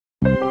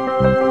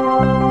How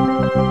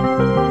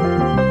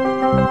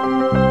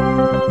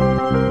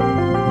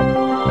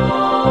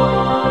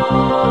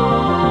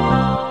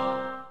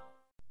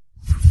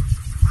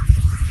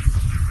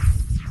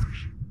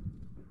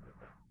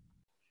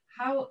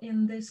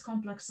in this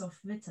complex of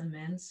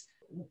vitamins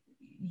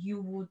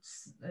you would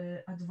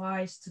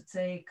advise to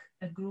take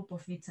a group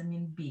of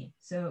vitamin B?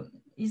 So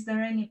is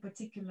there any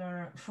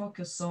particular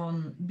focus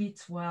on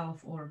B12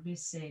 or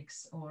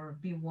B6 or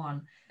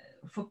B1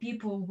 for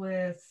people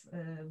with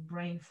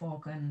brain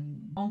fog and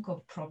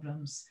onco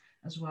problems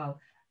as well?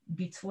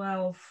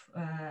 B12,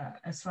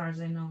 as far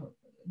as I know,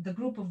 the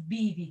group of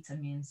B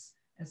vitamins,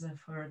 as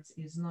I've heard,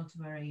 is not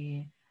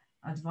very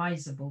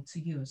advisable to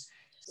use.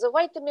 The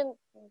vitamin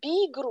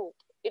B group,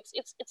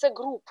 it's a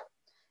group,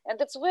 and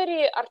it's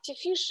very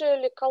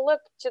artificially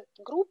collected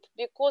group,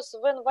 because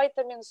when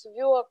vitamins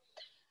were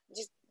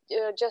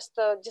just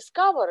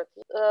discovered,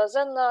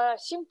 then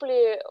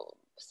simply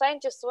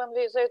scientists, when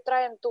they're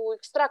trying to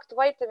extract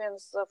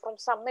vitamins from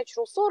some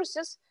natural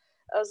sources,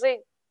 they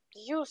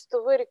used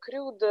a very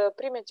crude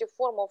primitive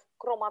form of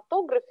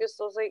chromatography,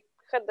 so they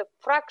had the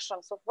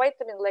fractions of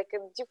vitamin like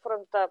in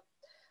different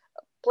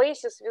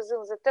places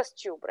within the test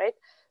tube, right?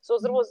 So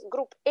there was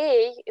group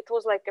A, it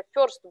was like a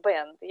first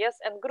band, yes,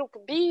 and group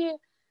B,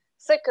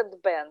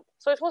 second band.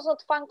 So it was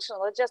not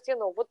functional, it just,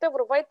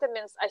 whatever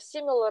vitamins are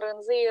similar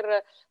in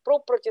their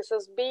properties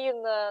as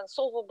being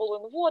solvable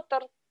in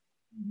water,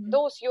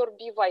 those your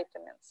B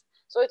vitamins.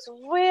 So it's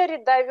very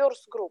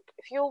diverse group.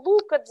 If you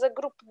look at the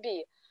group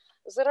B,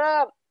 there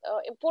are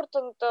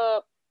important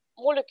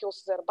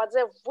molecules there, but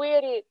they're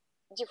very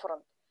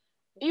different.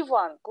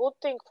 B1, good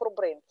thing for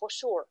brain, for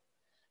sure.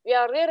 We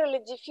are rarely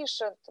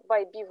deficient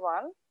by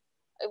B1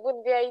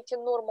 when we are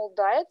eating normal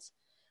diets,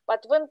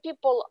 but when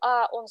people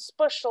are on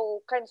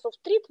special kinds of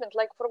treatment,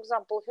 like for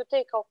example, if you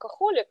take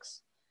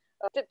alcoholics,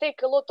 they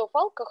take a lot of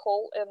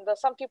alcohol, and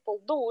some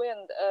people do,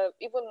 and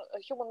even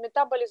human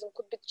metabolism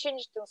could be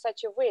changed in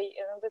such a way,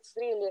 and that's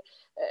really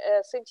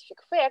a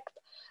scientific fact,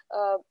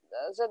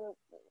 then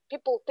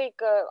people take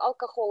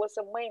alcohol as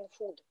a main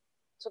food.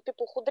 So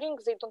people who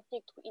drink, they don't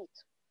need to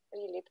eat,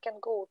 really. It can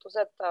go to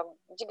that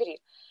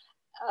degree.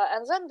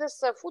 And then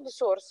this food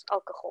source,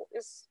 alcohol,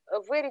 is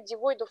very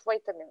devoid of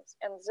vitamins.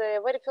 And the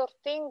very first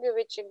thing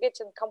which is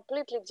getting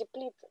completely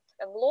depleted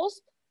and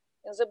lost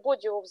in the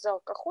body of the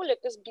alcoholic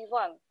is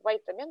B1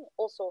 vitamin,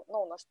 also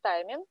known as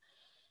thiamine.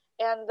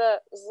 And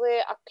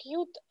the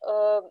acute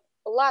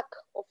lack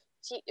of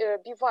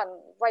B1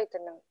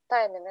 vitamin,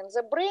 thiamine, in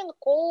the brain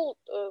called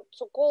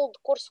so-called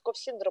Korsakoff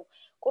syndrome.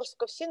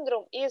 Korsakoff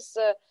syndrome is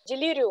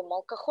delirium,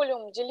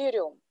 alcoholium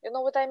delirium. You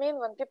know what I mean?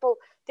 When people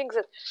think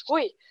that,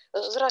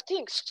 there are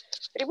things,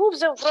 remove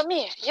them from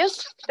me.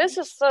 Yes, this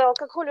is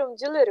alcoholium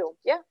delirium.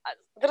 Yeah,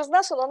 there's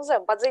nothing on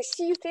them, but they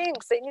see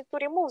things, they need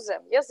to remove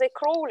them. Yes, they're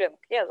crawling.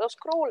 Yeah, those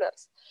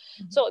crawlers.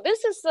 So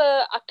this is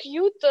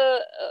acute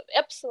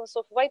absence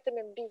of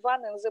vitamin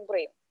B1 in the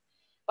brain.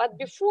 But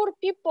before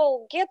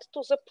people get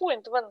to the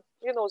point when,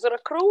 there are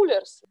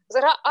crawlers,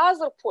 there are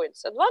other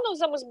points. And one of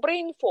them is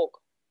brain fog.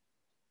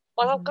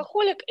 But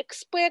alcoholics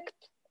expect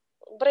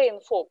brain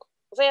fog.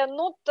 They are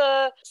not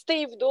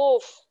staved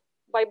off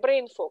by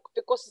brain fog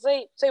because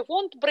they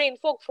want brain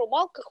fog from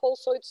alcohol,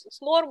 so it's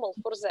normal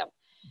for them.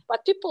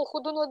 But people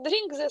who do not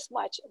drink this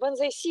much, when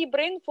they see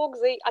brain fog,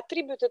 they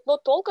attribute it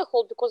not to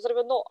alcohol because there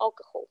were no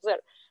alcohol there,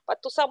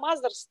 but to some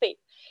other state.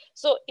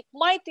 So it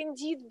might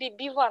indeed be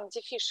B1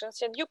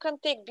 deficiency, and you can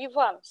take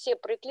B1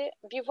 separately.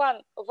 B1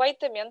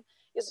 vitamin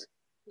is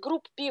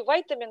group B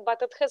vitamin,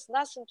 but it has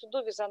nothing to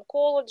do with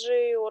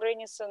oncology or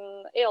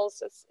anything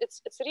else.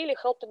 It's really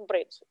helping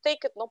brain. So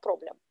take it, no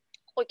problem.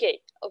 Okay,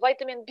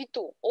 vitamin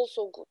B2,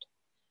 also good.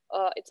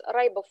 It's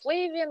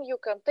riboflavin, you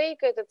can take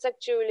it. It's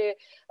actually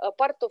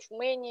part of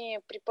many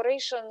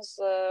preparations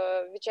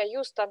which are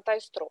used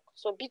anti-stroke.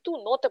 So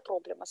B2, not a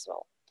problem as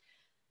well.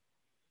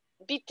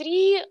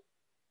 B3,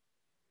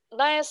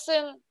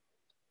 niacin,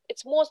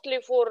 it's mostly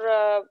for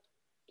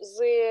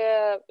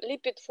the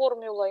lipid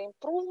formula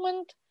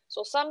improvement.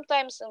 So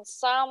sometimes in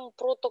some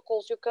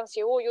protocols you can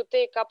say, you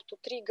take up to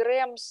 3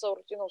 grams or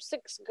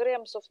 6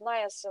 grams of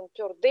niacin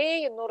per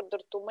day in order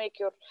to make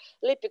your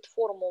lipid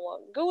formula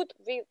good.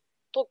 We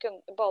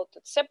talking about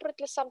it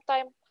separately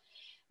sometime.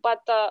 But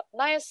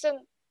niacin,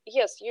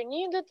 yes, you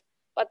need it,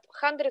 but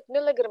 100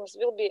 milligrams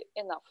will be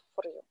enough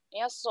for you.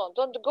 Yes, so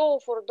don't go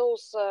for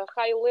those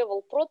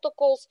high-level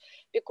protocols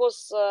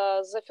because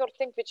the first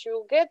thing which you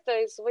will get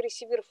is very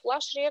severe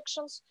flush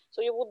reactions.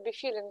 So you would be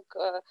feeling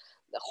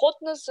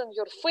hotness in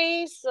your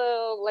face,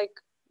 like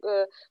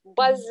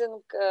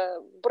buzzing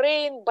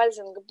brain,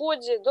 buzzing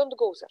body. Don't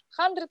go there.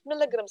 100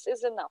 milligrams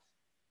is enough.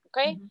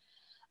 Okay.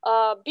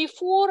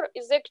 B4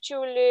 is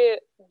actually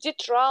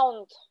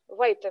dethroned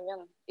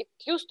vitamin. It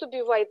used to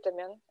be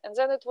vitamin, and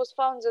then it was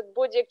found that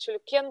body actually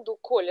can do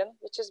choline,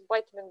 which is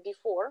vitamin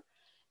B4,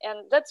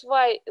 and that's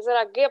why there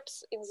are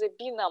gaps in the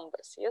B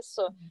numbers. Yes,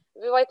 so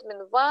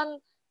vitamin 1,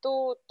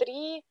 2,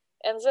 3,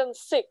 and then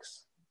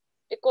 6,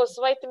 because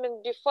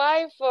vitamin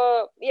B5,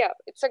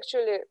 it's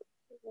actually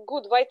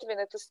good vitamin.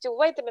 It is still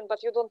vitamin,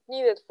 but you don't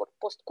need it for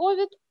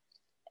post-COVID.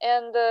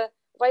 and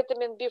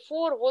vitamin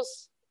B4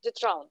 was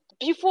dethroned.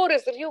 B4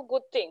 is a real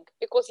good thing,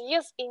 because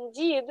yes,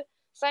 indeed,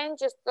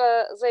 scientists,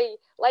 they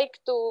like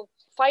to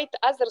fight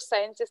other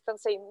scientists and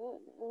say,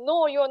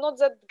 no, you're not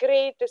that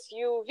great as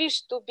you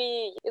wish to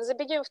be. In the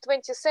beginning of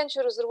 20th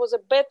century, there was a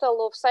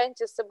battle of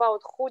scientists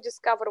about who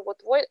discovered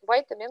what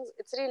vitamins.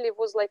 It really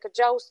was like a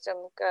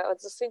jousting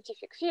at the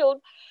scientific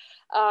field.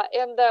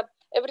 And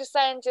every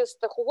scientist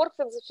who worked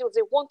in the field,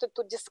 they wanted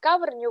to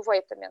discover new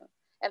vitamin.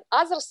 And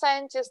other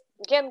scientists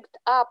ganged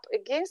up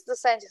against the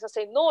scientists and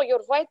say, no,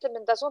 your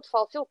vitamin does not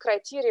fulfill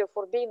criteria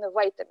for being a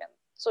vitamin,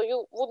 so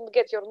you wouldn't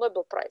get your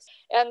Nobel Prize.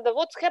 And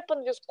what's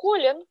happened with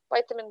choline,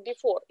 vitamin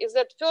B4, is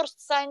that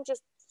first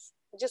scientists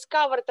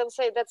discovered and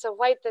say that's a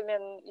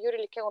vitamin, you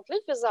really cannot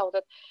live without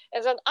it.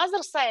 And then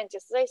other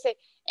scientists, they say,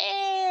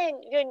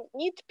 you're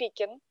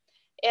nitpicking.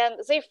 And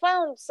they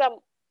found some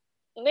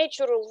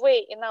natural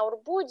way in our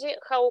body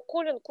how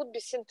choline could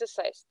be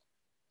synthesized.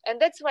 And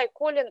that's why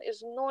choline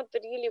is not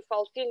really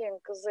fulfilling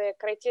the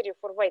criteria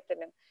for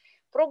vitamin.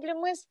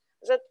 Problem is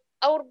that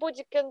our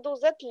body can do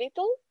that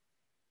little.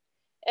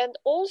 And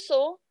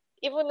also,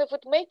 even if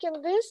it's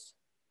making this,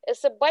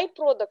 as a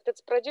byproduct,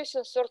 it's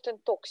producing certain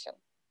toxin.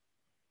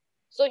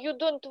 So you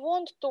don't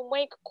want to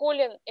make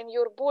choline in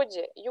your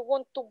body. You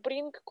want to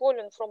bring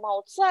choline from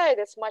outside.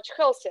 It's much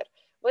healthier.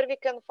 Where we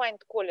can find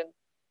choline,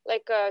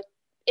 like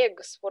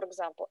eggs, for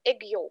example,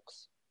 egg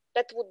yolks.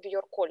 That would be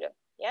your choline.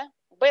 Yeah,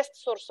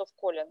 best source of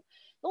choline.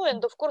 No,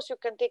 and of course you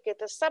can take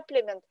it as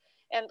supplement.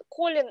 And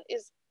choline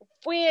is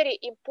very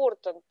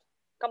important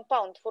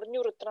compound for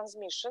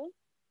neurotransmission.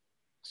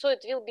 So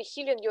it will be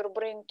healing your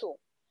brain too.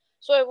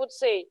 So I would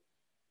say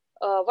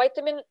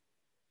vitamin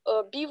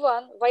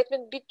B1,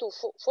 vitamin B2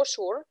 for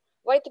sure,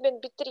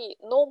 vitamin B3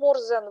 no more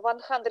than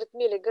 100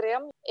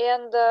 milligram,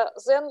 and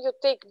then you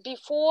take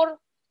B4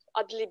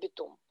 ad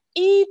libitum.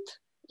 Eat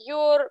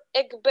your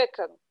egg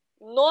bacon,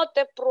 not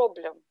a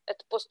problem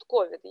at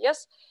post-COVID,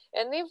 yes?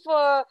 And if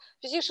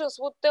physicians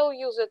would tell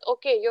you that,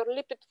 okay, your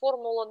lipid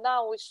formula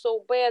now is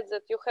so bad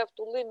that you have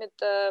to limit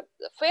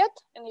fat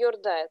in your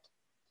diet,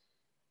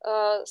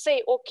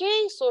 say,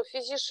 okay, so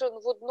physician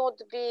would not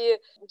be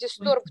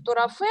disturbed or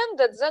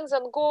offended, then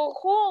go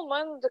home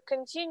and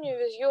continue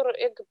with your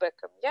egg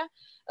bacon, yeah?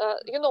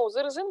 You know,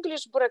 there is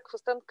English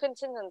breakfast and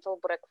continental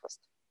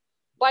breakfast.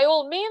 By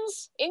all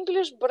means,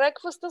 English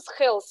breakfast is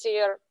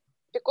healthier,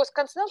 because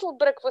continental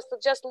breakfast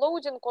is just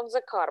loading on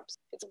the carbs.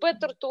 It's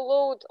better to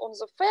load on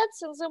the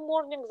fats in the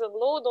morning than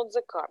load on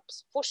the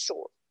carbs, for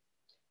sure.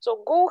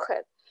 So go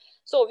ahead.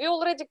 So we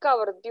already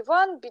covered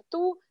B1,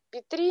 B2,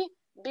 B3,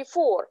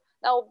 B4.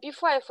 Now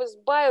B5 is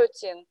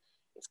biotin.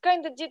 It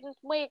kind of didn't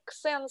make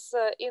sense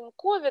in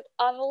COVID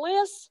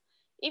unless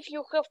if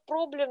you have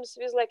problems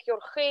with like your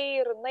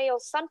hair,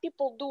 nails. Some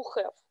people do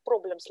have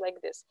problems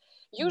like this.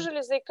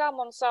 Usually they come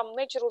on some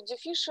natural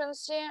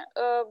deficiency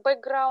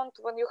background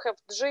when you have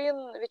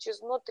gene which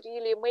is not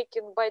really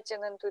making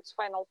biotin into its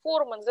final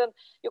form, and then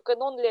you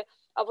can only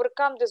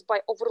overcome this by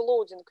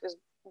overloading with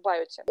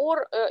biotin.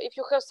 Or if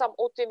you have some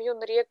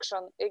autoimmune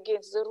reaction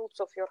against the roots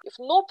of your, if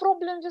no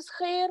problem with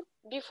hair,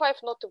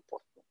 B5 not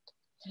important.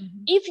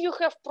 If you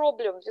have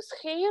problem with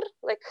hair,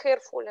 like hair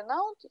falling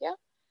out, yeah,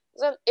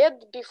 then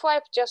add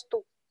B5 just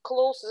to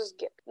close this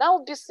gap.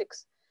 Now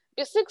B6.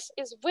 B6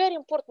 is very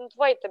important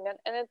vitamin,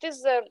 and it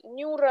is a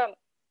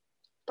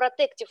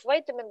neuroprotective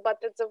vitamin, but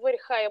it's a very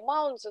high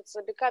amount. It's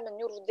becoming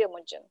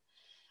neurodamaging.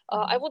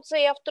 I would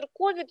say after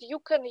COVID, you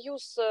can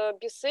use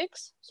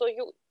B6. So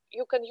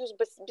you can use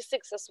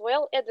B6 as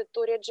well, add it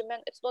to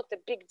regimen. It's not a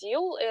big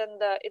deal,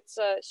 and it's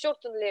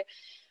certainly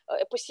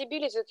a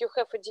possibility that you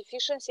have a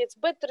deficiency. It's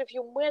better if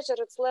you measure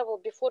its level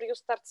before you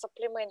start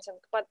supplementing.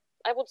 But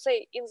I would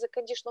say in the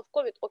condition of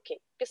COVID, okay,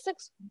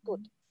 B6,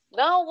 good.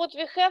 Now what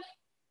we have,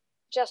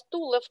 just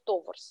two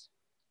leftovers.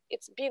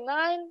 It's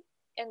B9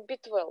 and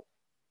B12.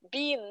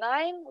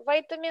 B9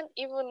 vitamin,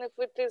 even if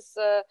it is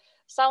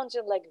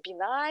sounding like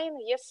benign,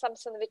 yes,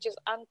 something which is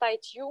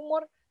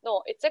anti-tumor,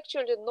 no, it's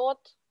actually not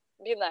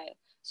benign.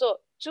 So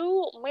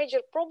two major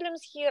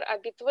problems here are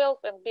B12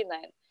 and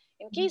B9.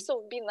 In case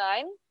of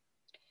B9,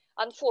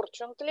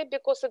 unfortunately,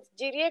 because it's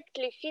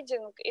directly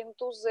feeding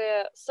into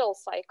the cell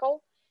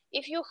cycle,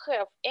 if you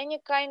have any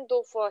kind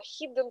of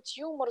hidden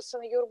tumors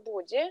in your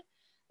body,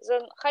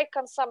 then high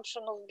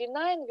consumption of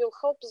B9 will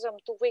help them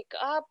to wake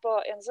up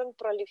and then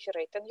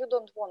proliferate, and you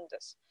don't want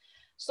this.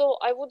 So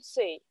I would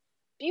say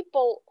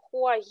people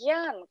who are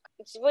young,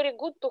 it's very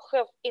good to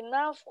have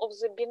enough of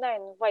the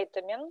B9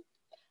 vitamin,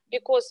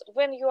 because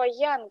when you are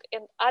young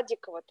and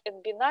adequate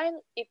and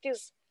benign, it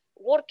is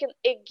working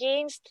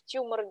against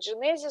tumor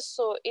genesis,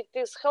 so it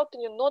is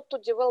helping you not to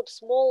develop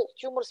small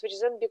tumors which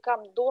then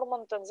become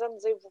dormant and then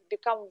they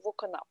become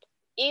woken up.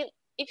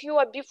 If you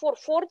are before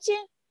 40,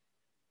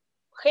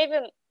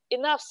 having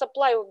enough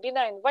supply of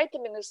benign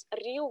vitamin is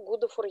real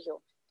good for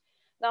you.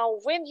 Now,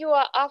 when you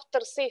are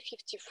after, say,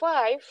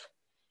 55,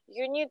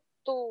 you need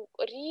to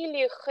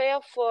really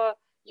have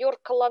your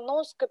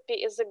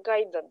colonoscopy as a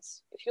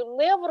guidance. If you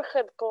never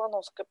had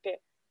colonoscopy,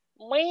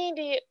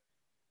 maybe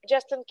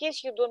just in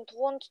case you don't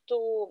want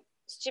to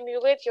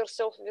stimulate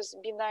yourself with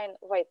benign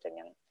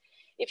vitamin.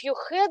 If you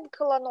had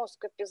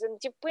colonoscopy, then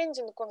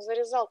depending on the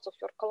results of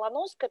your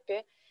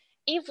colonoscopy,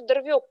 if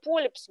there were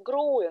polyps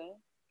growing,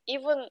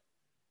 even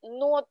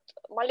not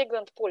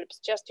malignant polyps,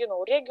 just, you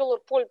know, regular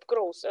polyp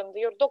growth, and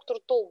your doctor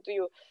told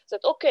you that,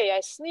 okay, I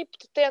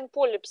snipped 10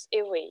 polyps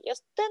away.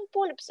 Yes, 10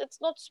 polyps, it's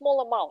not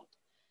small amount.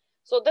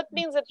 So that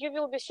means that you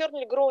will be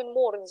certainly growing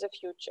more in the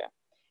future.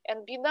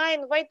 And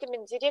benign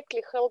vitamin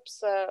directly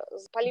helps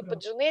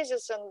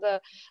polypogenesis and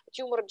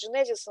tumor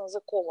genesis in the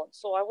colon.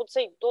 So I would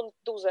say don't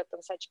do that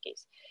in such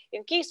case.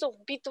 In case of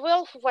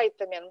B12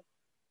 vitamin,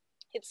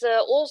 it's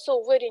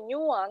also very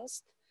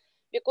nuanced,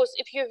 because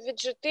if you're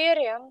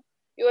vegetarian,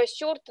 you are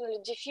certainly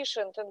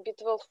deficient in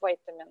B12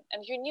 vitamin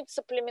and you need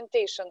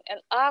supplementation.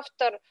 And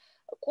after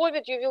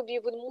COVID, you will be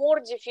even more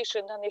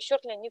deficient and you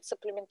certainly need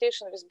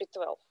supplementation with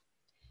B12.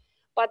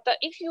 But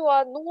if you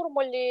are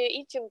normally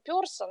eating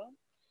person,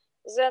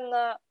 then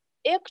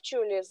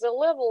actually the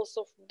levels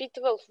of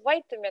B12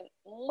 vitamin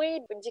may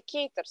be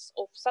indicators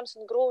of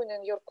something growing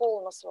in your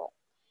colon as well.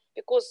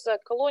 Because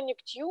colonic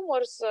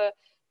tumors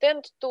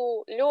tend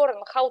to learn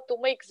how to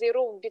make their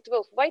own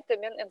B12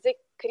 vitamin, and they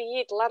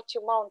create large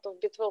amount of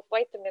B12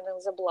 vitamin in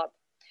the blood.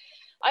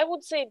 I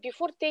would say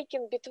before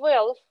taking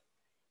B12,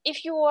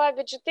 if you are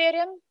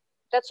vegetarian,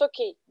 that's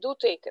okay, do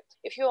take it.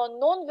 If you are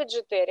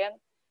non-vegetarian,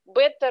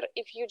 better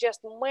if you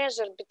just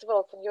measure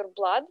B12 in your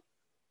blood,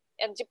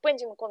 and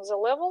depending on the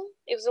level,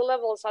 if the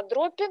levels are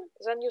dropping,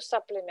 then you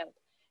supplement.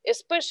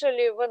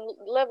 Especially when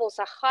levels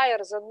are higher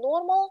than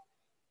normal,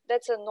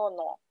 that's a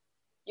no-no.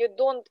 You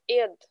don't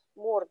add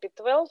more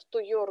B12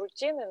 to your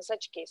routine in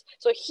such case.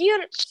 So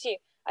here, see,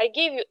 I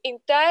gave you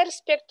entire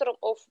spectrum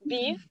of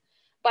B,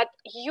 but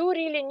you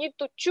really need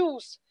to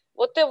choose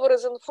whatever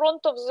is in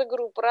front of the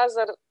group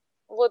rather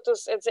what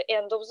is at the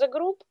end of the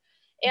group.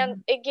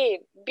 And again,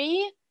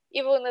 B,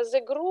 even as a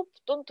group,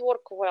 don't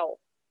work well.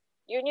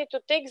 You need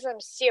to take them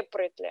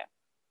separately,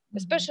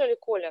 especially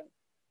choline.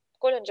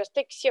 Choline just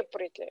take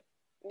separately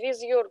with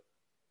your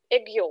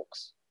egg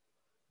yolks.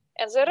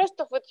 And the rest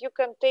of it you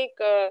can take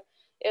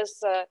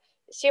as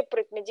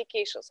separate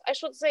medications. I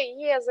should say,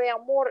 yeah, they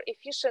are more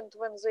efficient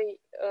when they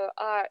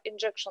are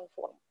injection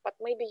form, but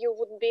maybe you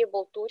wouldn't be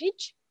able to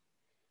reach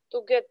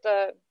to get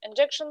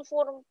injection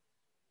form.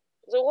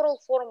 The oral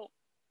form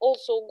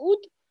also good,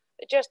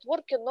 just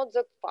working not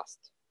that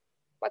fast,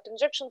 but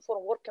injection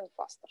form working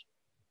faster.